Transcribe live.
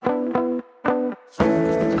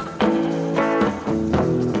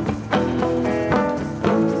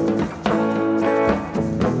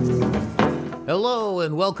Hello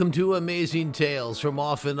and welcome to Amazing Tales from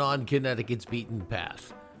Off and On Connecticut's Beaten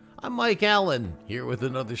Path. I'm Mike Allen, here with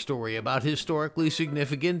another story about historically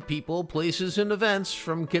significant people, places, and events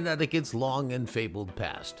from Connecticut's long and fabled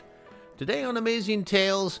past. Today on Amazing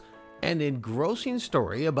Tales, an engrossing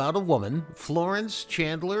story about a woman, Florence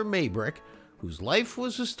Chandler Maybrick, whose life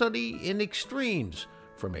was a study in extremes,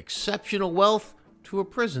 from exceptional wealth to a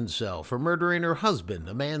prison cell for murdering her husband,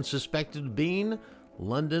 a man suspected of being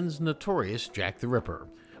London's notorious Jack the Ripper.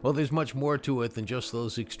 Well, there's much more to it than just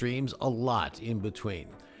those extremes, a lot in between.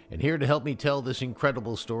 And here to help me tell this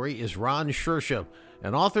incredible story is Ron Sciurcia,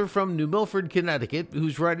 an author from New Milford, Connecticut,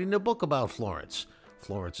 who's writing a book about Florence.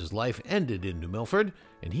 Florence's life ended in New Milford,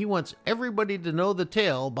 and he wants everybody to know the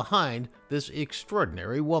tale behind this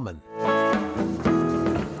extraordinary woman.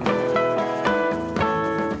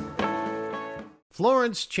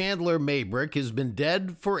 Florence Chandler Maybrick has been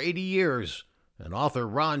dead for 80 years. And author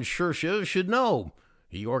Ron Sciurcia should know.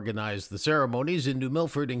 He organized the ceremonies in New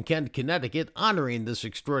Milford and Kent, Connecticut, honoring this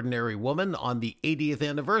extraordinary woman on the 80th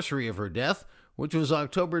anniversary of her death, which was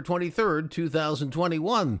October 23,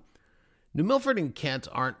 2021. New Milford and Kent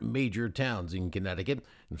aren't major towns in Connecticut.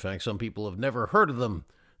 In fact, some people have never heard of them.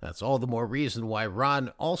 That's all the more reason why Ron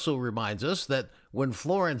also reminds us that when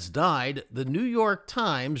Florence died, the New York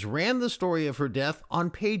Times ran the story of her death on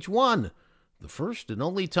page 1. The first and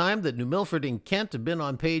only time that New Milford and Kent have been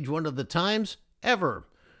on page 1 of the Times ever.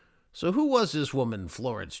 So who was this woman,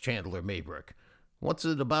 Florence Chandler Maybrick? What's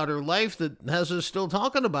it about her life that has us still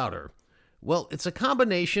talking about her? Well, it's a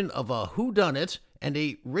combination of a whodunit and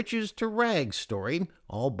a riches to rags story,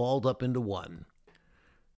 all balled up into one.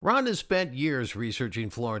 Ron has spent years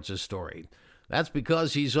researching Florence's story. That's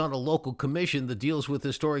because he's on a local commission that deals with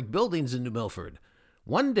historic buildings in New Milford.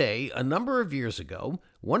 One day, a number of years ago,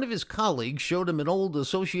 one of his colleagues showed him an old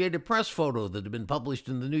Associated Press photo that had been published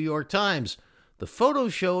in the New York Times. The photo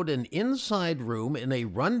showed an inside room in a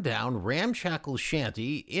rundown, ramshackle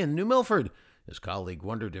shanty in New Milford. His colleague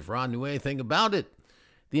wondered if Ron knew anything about it.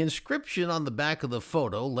 The inscription on the back of the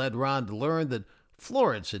photo led Ron to learn that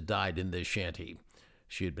Florence had died in this shanty.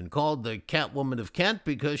 She had been called the Catwoman of Kent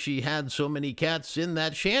because she had so many cats in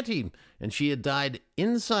that shanty, and she had died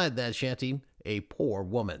inside that shanty, a poor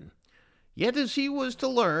woman. Yet as he was to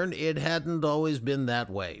learn, it hadn't always been that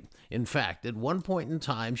way. In fact, at one point in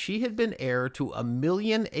time, she had been heir to 1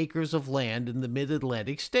 million acres of land in the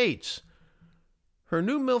mid-Atlantic states. Her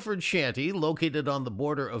New Milford shanty, located on the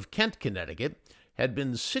border of Kent, Connecticut, had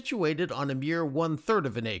been situated on a mere 1/3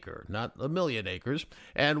 of an acre, not 1 million acres,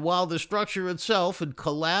 and while the structure itself had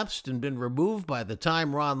collapsed and been removed by the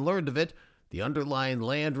time Ron learned of it, the underlying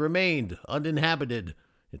land remained uninhabited.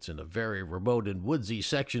 It's in a very remote and woodsy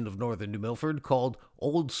section of northern New Milford called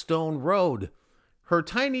Old Stone Road. Her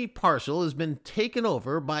tiny parcel has been taken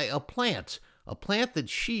over by a plant that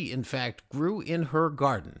she, in fact, grew in her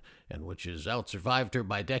garden, and which has outsurvived her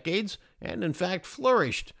by decades, and in fact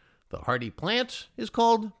flourished. The hardy plant is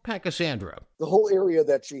called Pachysandra. The whole area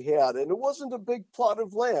that she had, and it wasn't a big plot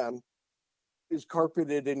of land, is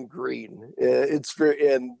carpeted in green. It's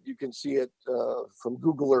very, and you can see it from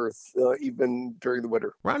Google Earth even during the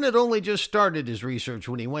winter. Ron had only just started his research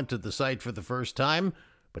when he went to the site for the first time,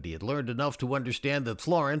 but he had learned enough to understand that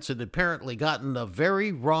Florence had apparently gotten a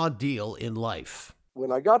very raw deal in life.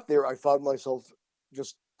 When I got there, I found myself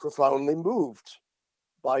just profoundly moved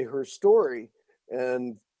by her story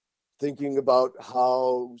and thinking about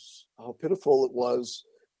how pitiful it was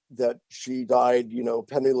that she died,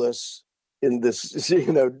 penniless in this,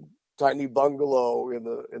 tiny bungalow in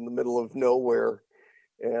the middle of nowhere.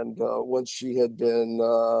 And once she had been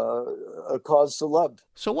a cause celeb.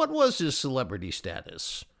 So what was his celebrity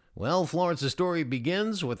status? Well, Florence's story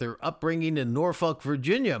begins with her upbringing in Norfolk,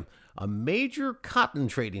 Virginia, a major cotton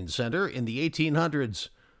trading center in the 1800s.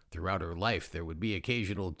 Throughout her life, there would be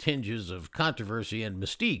occasional tinges of controversy and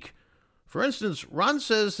mystique. For instance, Ron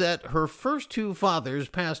says that her first 2 fathers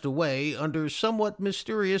passed away under somewhat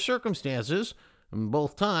mysterious circumstances,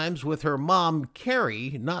 both times with her mom,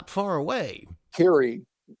 Carrie, not far away. Carrie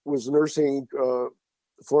was nursing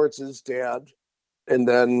Florence's dad and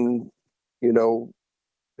then,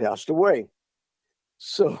 passed away.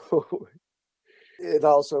 So it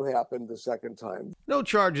also happened the second time. No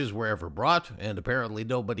charges were ever brought, and apparently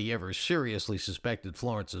nobody ever seriously suspected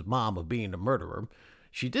Florence's mom of being a murderer.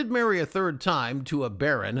 She did marry a 3rd time to a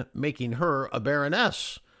baron, making her a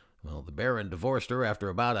baroness. Well, the baron divorced her after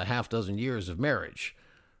about a half dozen years of marriage.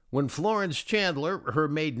 When Florence Chandler, her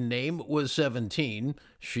maiden name, was 17,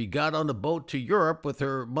 she got on a boat to Europe with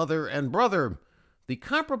her mother and brother. The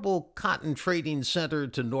comparable cotton trading center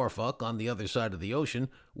to Norfolk on the other side of the ocean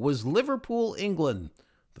was Liverpool, England.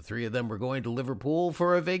 The three of them were going to Liverpool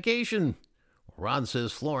for a vacation. Ron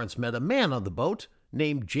says Florence met a man on the boat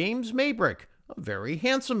named James Maybrick, a very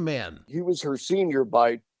handsome man. He was her senior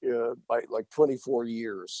by like 24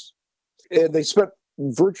 years. And they spent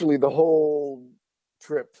virtually the whole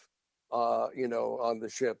trip, on the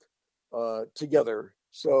ship together.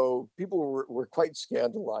 So people were quite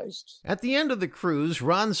scandalized. At the end of the cruise,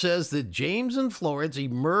 Ron says that James and Florence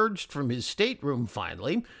emerged from his stateroom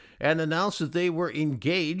finally and announced that they were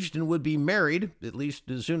engaged and would be married, at least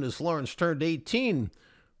as soon as Florence turned 18.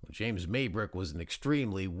 James Maybrick was an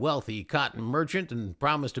extremely wealthy cotton merchant and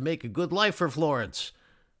promised to make a good life for Florence.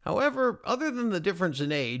 However, other than the difference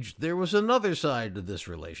in age, there was another side to this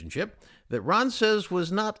relationship that Ron says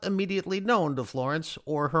was not immediately known to Florence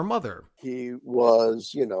or her mother. He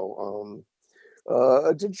was,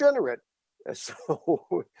 a degenerate.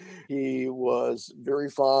 So he was very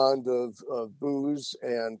fond of booze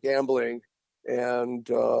and gambling and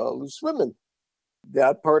loose women.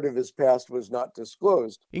 That part of his past was not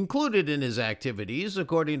disclosed. Included in his activities,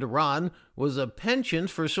 according to Ron, was a penchant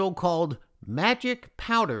for so-called magic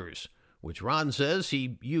powders, which Ron says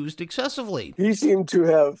he used excessively. He seemed to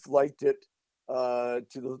have liked it to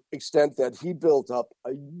the extent that he built up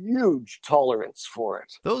a huge tolerance for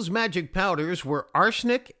it. Those magic powders were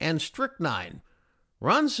arsenic and strychnine.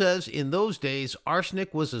 Ron says in those days,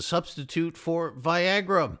 arsenic was a substitute for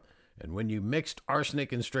Viagra. And when you mixed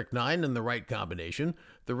arsenic and strychnine in the right combination,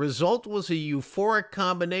 the result was a euphoric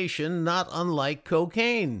combination not unlike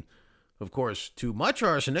cocaine. Of course, too much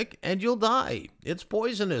arsenic and you'll die. It's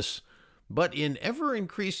poisonous. But in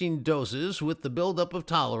ever-increasing doses with the buildup of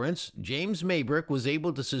tolerance, James Maybrick was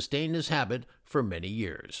able to sustain his habit for many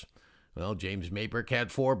years. Well, James Maybrick had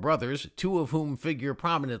 4 brothers, 2 of whom figure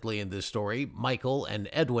prominently in this story, Michael and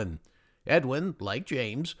Edwin. Edwin, like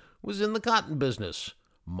James, was in the cotton business.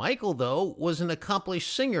 Michael, though, was an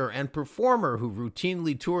accomplished singer and performer who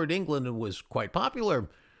routinely toured England and was quite popular.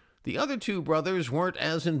 The other 2 brothers weren't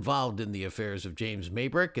as involved in the affairs of James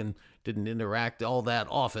Maybrick and didn't interact all that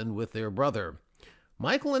often with their brother.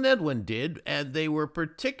 Michael and Edwin did, and they were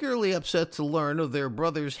particularly upset to learn of their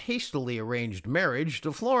brother's hastily arranged marriage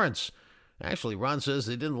to Florence. Actually, Ron says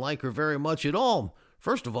they didn't like her very much at all.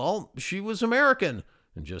 First of all, she was American,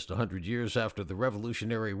 and just 100 years after the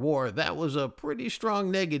Revolutionary War, that was a pretty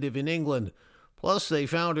strong negative in England. Plus, they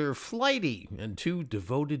found her flighty and too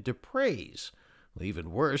devoted to praise.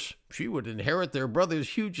 Even worse, she would inherit their brother's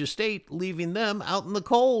huge estate, leaving them out in the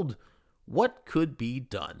cold. What could be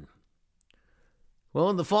done? Well,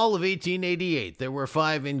 in the fall of 1888, there were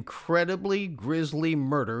 5 incredibly grisly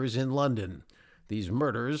murders in London. These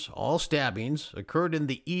murders, all stabbings, occurred in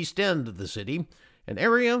the East End of the city, an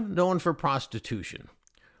area known for prostitution.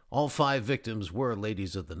 All 5 victims were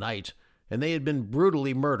ladies of the night, and they had been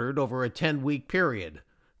brutally murdered over a 10-week period.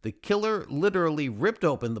 The killer literally ripped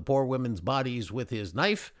open the poor women's bodies with his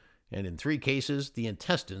knife, and in 3 cases, the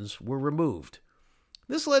intestines were removed.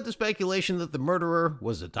 This led to speculation that the murderer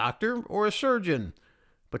was a doctor or a surgeon,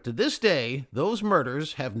 but to this day, those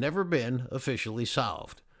murders have never been officially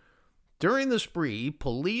solved. During the spree,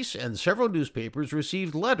 police and several newspapers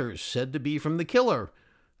received letters said to be from the killer.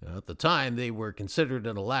 At the time, they were considered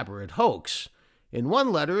an elaborate hoax. In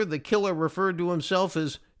one letter, the killer referred to himself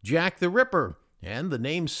as Jack the Ripper, and the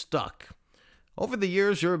name stuck. Over the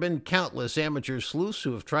years, there have been countless amateur sleuths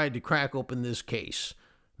who have tried to crack open this case.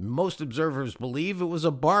 Most observers believe it was a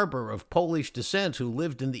barber of Polish descent who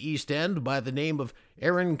lived in the East End by the name of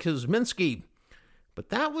Aaron Kosminski. But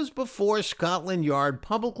that was before Scotland Yard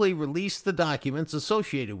publicly released the documents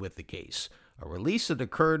associated with the case, a release that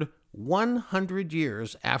occurred 100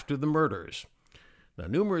 years after the murders. Now,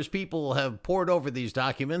 numerous people have pored over these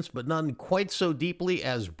documents, but none quite so deeply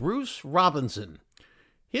as Bruce Robinson.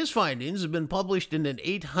 His findings have been published in an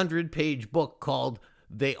 800-page book called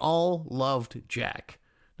They All Loved Jack.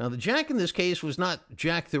 Now, the Jack in this case was not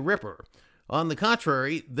Jack the Ripper. On the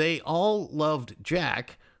contrary, They All Loved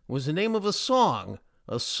Jack was the name of a song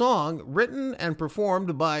written and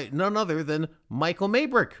performed by none other than Michael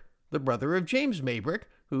Maybrick, the brother of James Maybrick,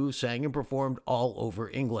 who sang and performed all over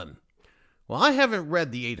England. Well, I haven't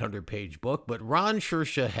read the 800-page book, but Ron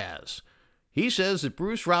Sciuscia has. He says that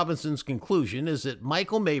Bruce Robinson's conclusion is that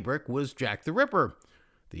Michael Maybrick was Jack the Ripper.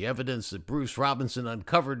 The evidence that Bruce Robinson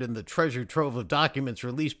uncovered in the treasure trove of documents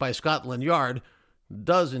released by Scotland Yard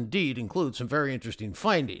does indeed include some very interesting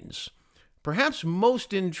findings. Perhaps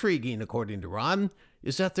most intriguing, according to Ron,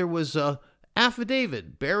 is that there was an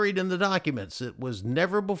affidavit buried in the documents that was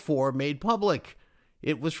never before made public.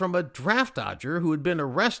 It was from a draft dodger who had been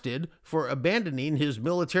arrested for abandoning his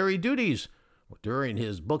military duties. During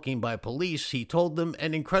his booking by police, he told them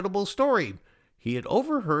an incredible story. he had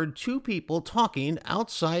overheard two people talking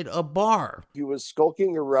outside a bar. He was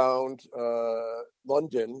skulking around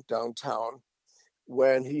London, downtown,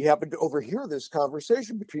 when he happened to overhear this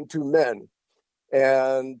conversation between two men,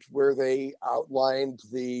 and where they outlined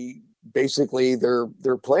basically their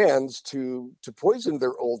plans to poison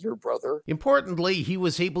their older brother. Importantly, he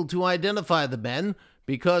was able to identify the men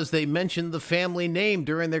because they mentioned the family name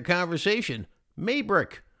during their conversation,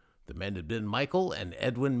 Maybrick. The men had been Michael and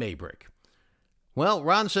Edwin Maybrick. Well,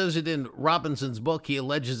 Ron says it in Robinson's book. He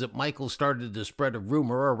alleges that Michael started to spread a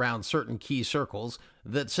rumor around certain key circles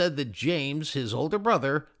that said that James, his older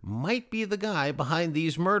brother, might be the guy behind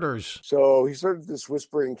these murders. So he started this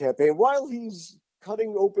whispering campaign while he's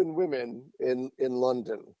cutting open women in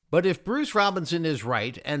London. But if Bruce Robinson is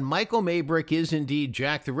right, and Michael Maybrick is indeed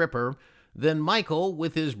Jack the Ripper, then Michael,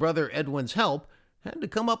 with his brother Edwin's help, had to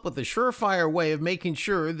come up with a surefire way of making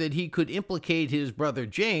sure that he could implicate his brother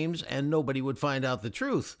James and nobody would find out the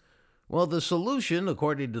truth. Well, the solution,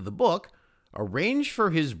 according to the book, arrange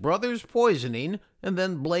for his brother's poisoning and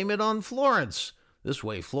then blame it on Florence. This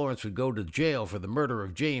way, Florence would go to jail for the murder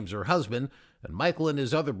of James, her husband, and Michael and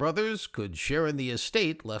his other brothers could share in the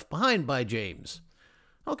estate left behind by James.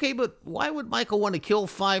 Okay, but why would Michael want to kill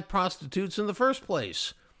 5 prostitutes in the first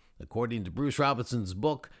place? According to Bruce Robinson's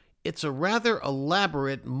book, it's a rather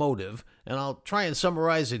elaborate motive, and I'll try and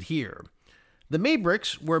summarize it here. The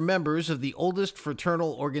Maybricks were members of the oldest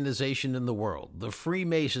fraternal organization in the world, the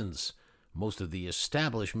Freemasons. Most of the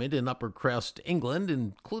establishment in upper crust England,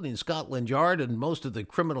 including Scotland Yard and most of the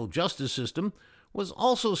criminal justice system, was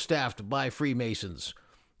also staffed by Freemasons.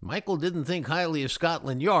 Michael didn't think highly of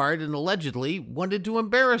Scotland Yard and allegedly wanted to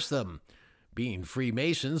embarrass them. Being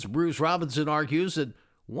Freemasons, Bruce Robinson argues that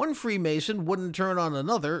one Freemason wouldn't turn on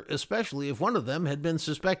another, especially if one of them had been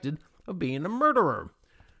suspected of being a murderer.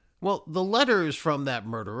 Well, the letters from that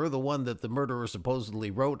murderer, the one that the murderer supposedly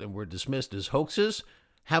wrote and were dismissed as hoaxes,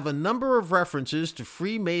 have a number of references to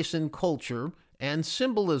Freemason culture and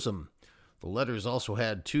symbolism. The letters also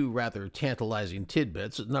had 2 rather tantalizing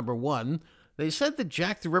tidbits. Number 1, they said that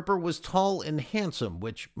Jack the Ripper was tall and handsome,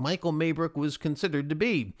 which Michael Maybrick was considered to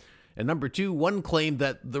be. And number 2, one claimed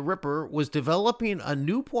that the Ripper was developing a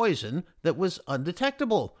new poison that was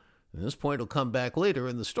undetectable. And this point will come back later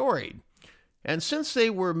in the story. And since they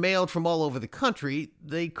were mailed from all over the country,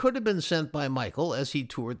 they could have been sent by Michael as he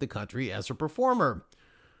toured the country as a performer.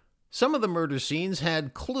 Some of the murder scenes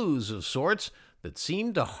had clues of sorts that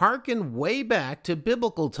seemed to hearken way back to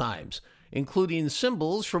biblical times, including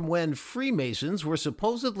symbols from when Freemasons were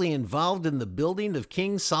supposedly involved in the building of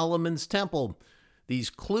King Solomon's temple. These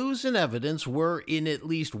clues and evidence were, in at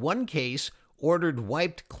least one case, ordered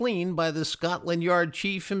wiped clean by the Scotland Yard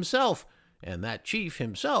chief himself, and that chief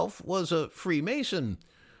himself was a Freemason.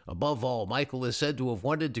 Above all, Michael is said to have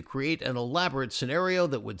wanted to create an elaborate scenario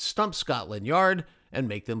that would stump Scotland Yard and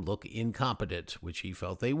make them look incompetent, which he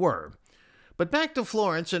felt they were. But back to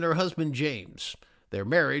Florence and her husband James. Their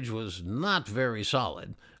marriage was not very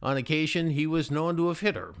solid. On occasion, he was known to have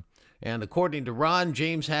hit her. And according to Ron,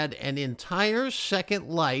 James had an entire second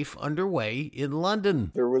life underway in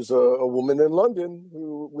London. There was a woman in London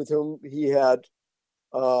with whom he had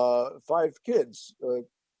 5 kids,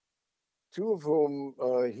 2 of whom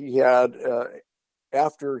he had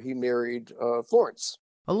after he married Florence.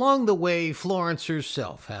 Along the way, Florence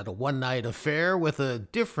herself had a one-night affair with a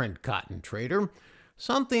different cotton trader,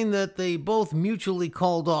 something that they both mutually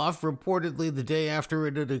called off reportedly the day after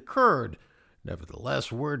it had occurred.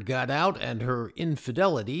 Nevertheless, word got out and her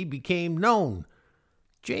infidelity became known.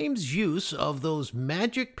 James' use of those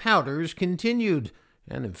magic powders continued,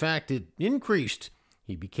 and in fact it increased.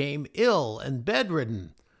 He became ill and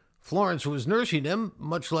bedridden. Florence was nursing him,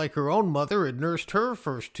 much like her own mother had nursed her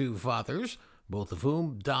first 2 fathers, both of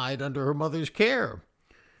whom died under her mother's care.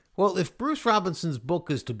 Well, if Bruce Robinson's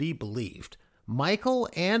book is to be believed, Michael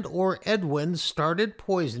and or Edwin started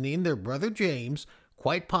poisoning their brother James,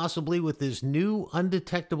 quite possibly with this new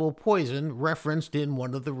undetectable poison referenced in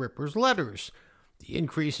one of the Ripper's letters. The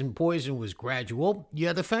increase in poison was gradual,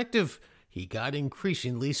 yet effective. He got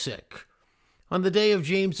increasingly sick. On the day of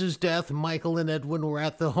James's death, Michael and Edwin were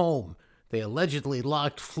at the home. They allegedly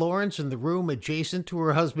locked Florence in the room adjacent to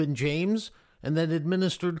her husband James and then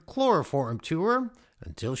administered chloroform to her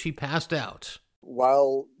until she passed out.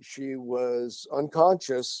 While she was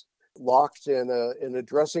unconscious, locked in a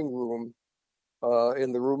dressing room,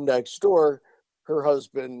 in the room next door, her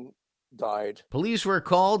husband died. Police were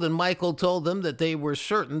called and Michael told them that they were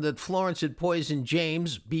certain that Florence had poisoned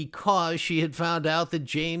James because she had found out that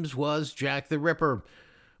James was Jack the Ripper.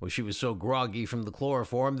 Well, she was so groggy from the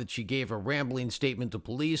chloroform that she gave a rambling statement to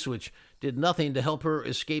police which did nothing to help her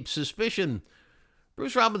escape suspicion.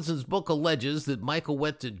 Bruce Robinson's book alleges that Michael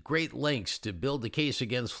went to great lengths to build a case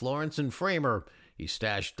against Florence and frame her. He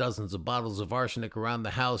stashed dozens of bottles of arsenic around the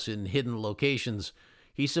house in hidden locations.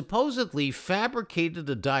 He supposedly fabricated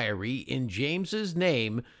a diary in James's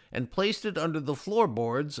name and placed it under the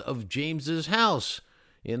floorboards of James's house.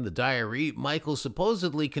 In the diary, Michael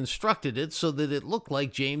supposedly constructed it so that it looked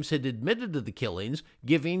like James had admitted to the killings,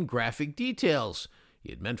 giving graphic details. He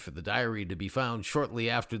had meant for the diary to be found shortly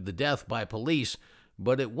after the death by police,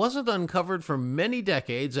 but it wasn't uncovered for many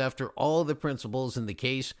decades after all the principals in the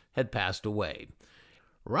case had passed away.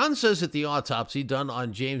 Ron says that the autopsy done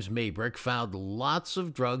on James Maybrick found lots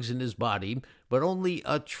of drugs in his body, but only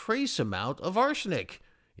a trace amount of arsenic.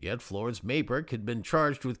 Yet Florence Maybrick had been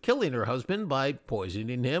charged with killing her husband by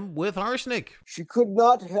poisoning him with arsenic. She could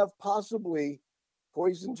not have possibly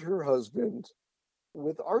poisoned her husband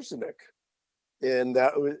with arsenic. And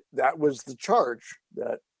that was the charge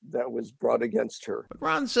that was brought against her. But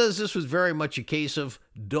Ron says this was very much a case of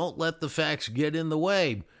don't let the facts get in the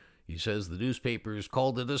way. He says the newspapers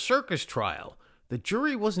called it a circus trial. The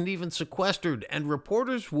jury wasn't even sequestered, and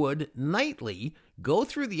reporters would, nightly, go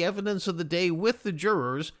through the evidence of the day with the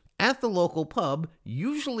jurors at the local pub,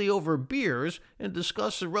 usually over beers, and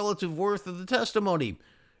discuss the relative worth of the testimony.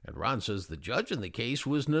 And Ron says the judge in the case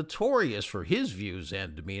was notorious for his views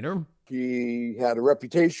and demeanor. He had a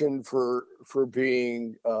reputation for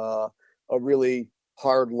being a really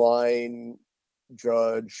hardline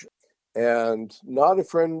judge and not a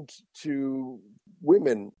friend to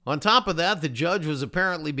women. On top of that, the judge was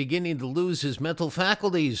apparently beginning to lose his mental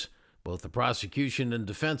faculties. Both the prosecution and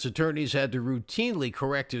defense attorneys had to routinely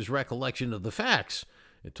correct his recollection of the facts.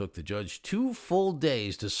 It took the judge 2 full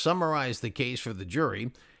days to summarize the case for the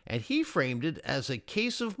jury, and he framed it as a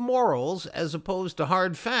case of morals as opposed to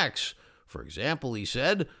hard facts. For example, he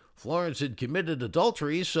said, Florence had committed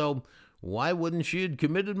adultery, so why wouldn't she have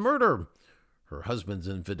committed murder? Her husband's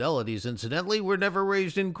infidelities, incidentally, were never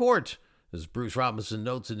raised in court. As Bruce Robinson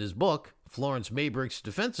notes in his book, Florence Maybrick's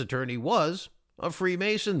defense attorney was a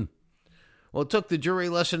Freemason. Well, it took the jury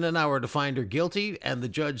less than an hour to find her guilty, and the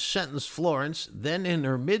judge sentenced Florence, then in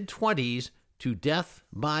her mid-20s, to death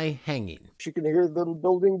by hanging. She can hear them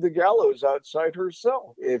building the gallows outside her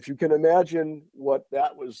cell, if you can imagine what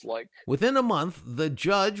that was like. Within a month, the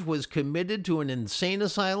judge was committed to an insane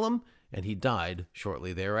asylum, and he died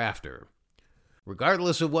shortly thereafter.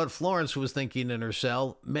 Regardless of what Florence was thinking in her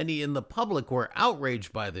cell, many in the public were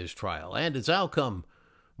outraged by this trial and its outcome.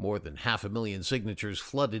 More than 500,000 signatures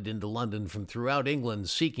flooded into London from throughout England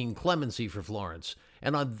seeking clemency for Florence.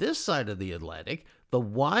 And on this side of the Atlantic, the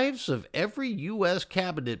wives of every U.S.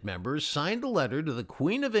 cabinet member signed a letter to the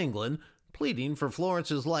Queen of England pleading for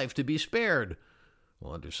Florence's life to be spared.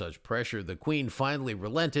 Well, under such pressure, the Queen finally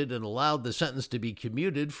relented and allowed the sentence to be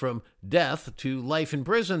commuted from death to life in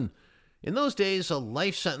prison. In those days, a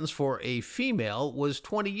life sentence for a female was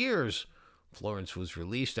 20 years. Florence was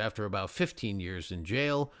released after about 15 years in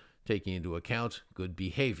jail, taking into account good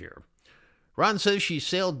behavior. Ron says she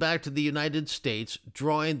sailed back to the United States,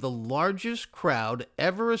 drawing the largest crowd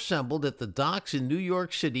ever assembled at the docks in New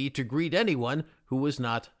York City to greet anyone who was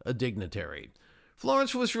not a dignitary.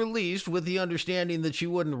 Florence was released with the understanding that she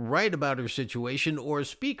wouldn't write about her situation or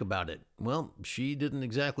speak about it. Well, she didn't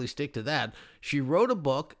exactly stick to that. She wrote a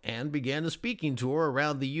book and began a speaking tour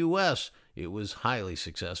around the U.S. It was highly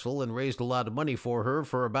successful and raised a lot of money for her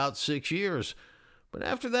for about 6 years. But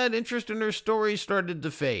after that, interest in her story started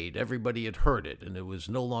to fade. Everybody had heard it, and it was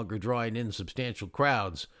no longer drawing in substantial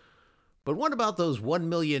crowds. But what about those 1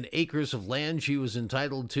 million acres of land she was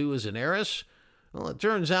entitled to as an heiress? Well, it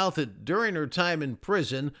turns out that during her time in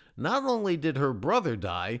prison, not only did her brother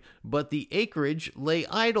die, but the acreage lay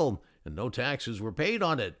idle, and no taxes were paid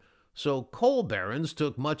on it. So coal barons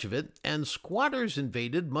took much of it, and squatters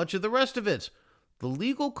invaded much of the rest of it. The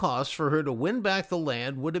legal costs for her to win back the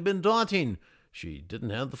land would have been daunting. She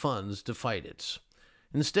didn't have the funds to fight it.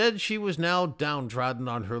 Instead, she was now downtrodden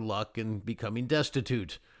on her luck and becoming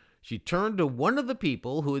destitute. She turned to one of the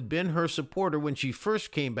people who had been her supporter when she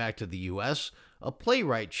first came back to the U.S., a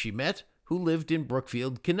playwright she met who lived in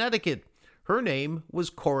Brookfield, Connecticut. Her name was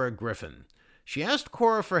Cora Griffin. She asked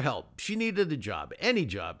Cora for help. She needed a job,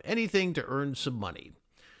 anything to earn some money.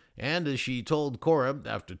 And as she told Cora,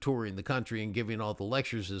 after touring the country and giving all the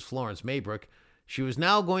lectures as Florence Maybrick, she was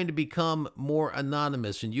now going to become more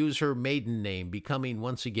anonymous and use her maiden name, becoming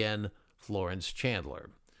once again Florence Chandler.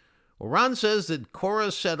 Well, Ron says that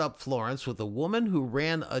Cora set up Florence with a woman who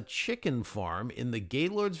ran a chicken farm in the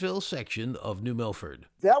Gaylordsville section of New Milford.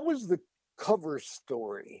 That was the cover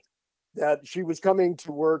story, that she was coming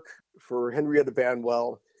to work for Henrietta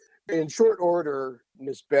Banwell. In short order,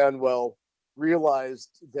 Miss Banwell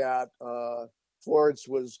realized that Florence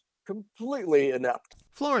was completely inept.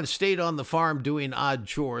 Florence stayed on the farm doing odd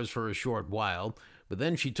chores for a short while, but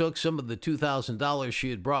then she took some of the $2,000 she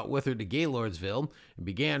had brought with her to Gaylordsville and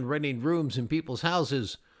began renting rooms in people's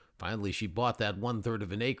houses. Finally, she bought that 1/3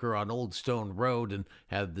 of an acre on Old Stone Road and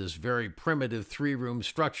had this very primitive 3-room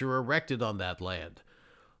structure erected on that land.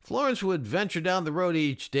 Florence would venture down the road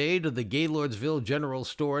each day to the Gaylordsville General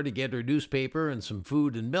Store to get her newspaper and some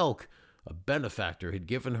food and milk. A benefactor had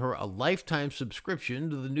given her a lifetime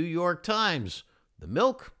subscription to the New York Times. The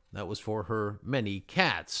milk, that was for her many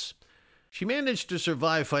cats. She managed to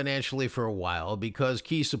survive financially for a while because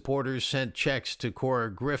key supporters sent checks to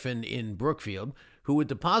Cora Griffin in Brookfield, who would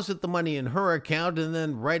deposit the money in her account and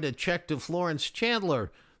then write a check to Florence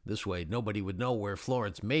Chandler. This way, nobody would know where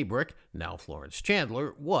Florence Maybrick, now Florence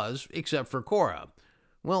Chandler, was, except for Cora.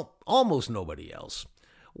 Well, almost nobody else.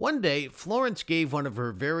 One day, Florence gave one of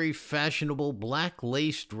her very fashionable black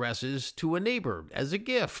lace dresses to a neighbor as a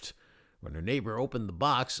gift. When her neighbor opened the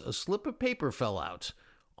box, a slip of paper fell out.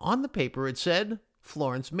 On the paper it said,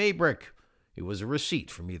 Florence Maybrick. It was a receipt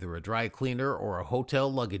from either a dry cleaner or a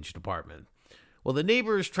hotel luggage department. Well, the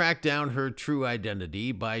neighbors tracked down her true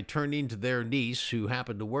identity by turning to their niece, who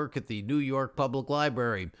happened to work at the New York Public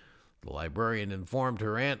Library. The librarian informed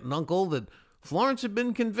her aunt and uncle that Florence had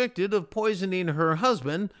been convicted of poisoning her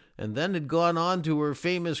husband and then had gone on to her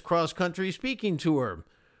famous cross-country speaking tour.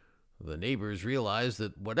 The neighbors realized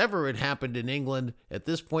that whatever had happened in England, at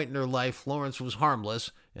this point in her life, Florence was harmless,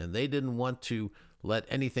 and they didn't want to let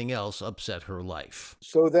anything else upset her life.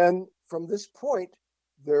 So then, from this point,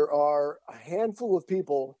 there are a handful of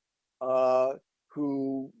people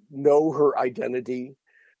who know her identity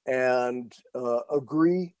and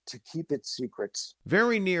agree to keep it secret.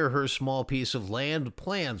 Very near her small piece of land,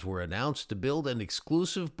 plans were announced to build an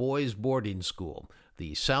exclusive boys' boarding school,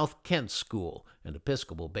 the South Kent School, an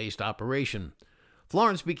Episcopal-based operation.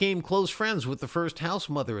 Florence became close friends with the first house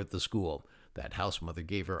mother at the school. That house mother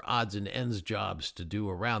gave her odds and ends jobs to do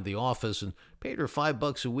around the office and paid her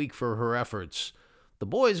 $5 a week for her efforts. The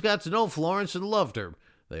boys got to know Florence and loved her.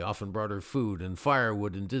 They often brought her food and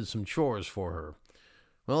firewood and did some chores for her.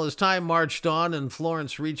 Well, as time marched on and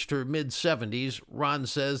Florence reached her mid-70s, Ron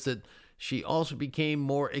says that she also became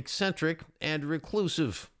more eccentric and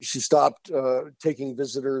reclusive. She stopped taking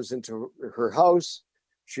visitors into her house.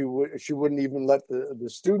 She wouldn't even let the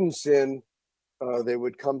students in. They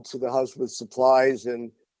would come to the house with supplies,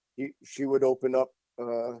 and she would open up,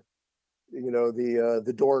 the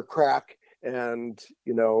door crack and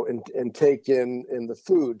take in the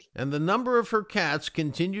food. And the number of her cats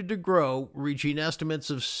continued to grow, reaching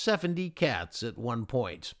estimates of 70 cats at one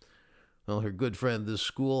point. Well, her good friend, the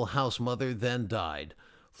school house mother, then died.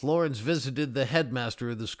 Florence visited the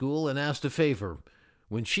headmaster of the school and asked a favor.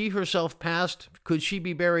 When she herself passed, could she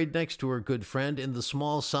be buried next to her good friend in the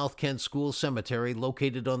small South Kent School cemetery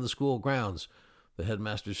located on the school grounds? The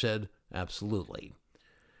headmaster said, absolutely.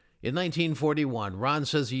 In 1941, Ron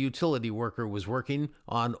says a utility worker was working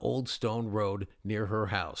on Old Stone Road near her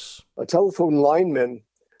house. A telephone lineman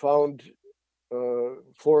found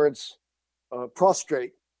Florence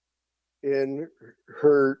prostrate in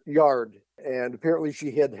her yard, and apparently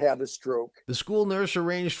she had had a stroke. The school nurse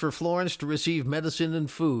arranged for Florence to receive medicine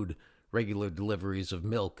and food. Regular deliveries of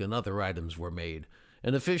milk and other items were made.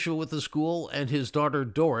 An official with the school and his daughter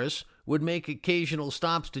Doris would make occasional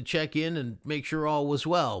stops to check in and make sure all was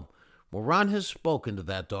well. Well, Ron has spoken to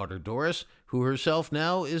that daughter Doris, who herself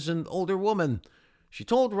now is an older woman. She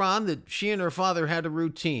told Ron that she and her father had a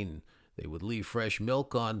routine. They would leave fresh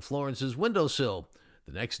milk on Florence's windowsill.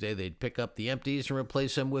 The next day, they'd pick up the empties and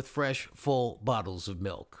replace them with fresh, full bottles of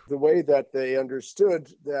milk. The way that they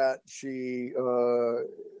understood that she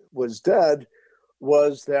was dead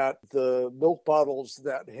was that the milk bottles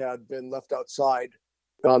that had been left outside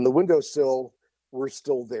on the windowsill were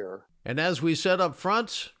still there. And as we said up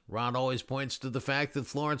front, Ron always points to the fact that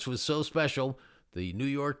Florence was so special, the New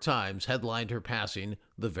York Times headlined her passing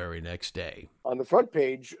the very next day. On the front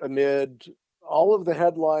page, amid all of the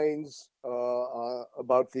headlines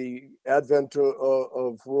about the advent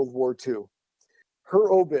of World War II,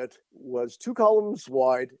 her obit was 2 columns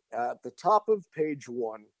wide at the top of page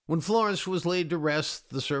 1. When Florence was laid to rest,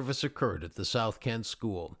 the service occurred at the South Kent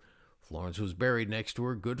School. Florence was buried next to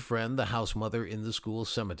her good friend, the house mother, in the school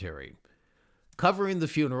cemetery. Covering the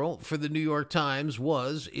funeral for the New York Times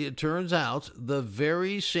was, it turns out, the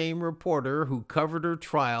very same reporter who covered her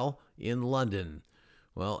trial in London.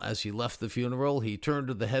 Well, as he left the funeral, he turned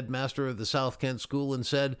to the headmaster of the South Kent School and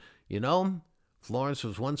said, Florence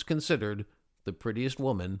was once considered the prettiest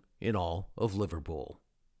woman in all of Liverpool.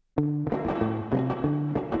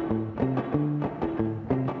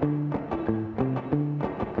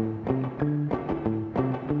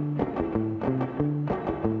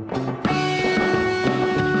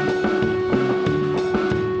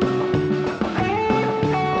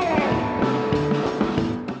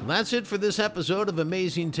 that's it for this episode of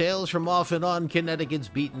Amazing Tales from Off and On Connecticut's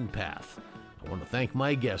Beaten Path. I want to thank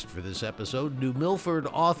my guest for this episode, New Milford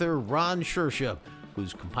author Ron Scioscia,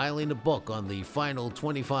 who's compiling a book on the final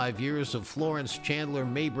 25 years of Florence Chandler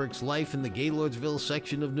Maybrick's life in the Gaylordsville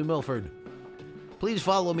section of New Milford. Please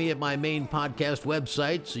follow me at my main podcast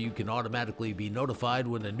website so you can automatically be notified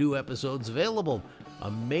when a new episode's available,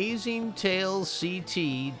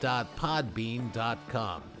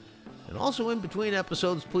 amazingtalesct.podbean.com. And also in between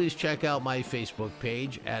episodes, please check out my Facebook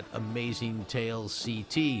page at Amazing Tales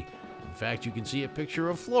CT. In fact, you can see a picture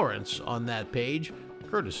of Florence on that page,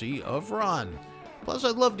 courtesy of Ron. Plus,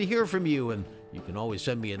 I'd love to hear from you, and you can always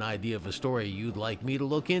send me an idea of a story you'd like me to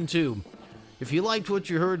look into. If you liked what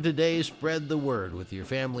you heard today, spread the word with your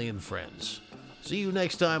family and friends. See you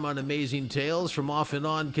next time on Amazing Tales from Off and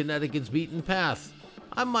On Connecticut's Beaten Path.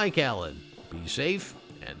 I'm Mike Allen. Be safe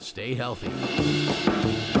and stay healthy.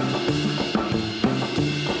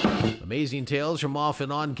 Amazing Tales from Off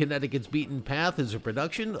and On Connecticut's Beaten Path is a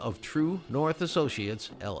production of True North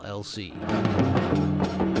Associates, LLC.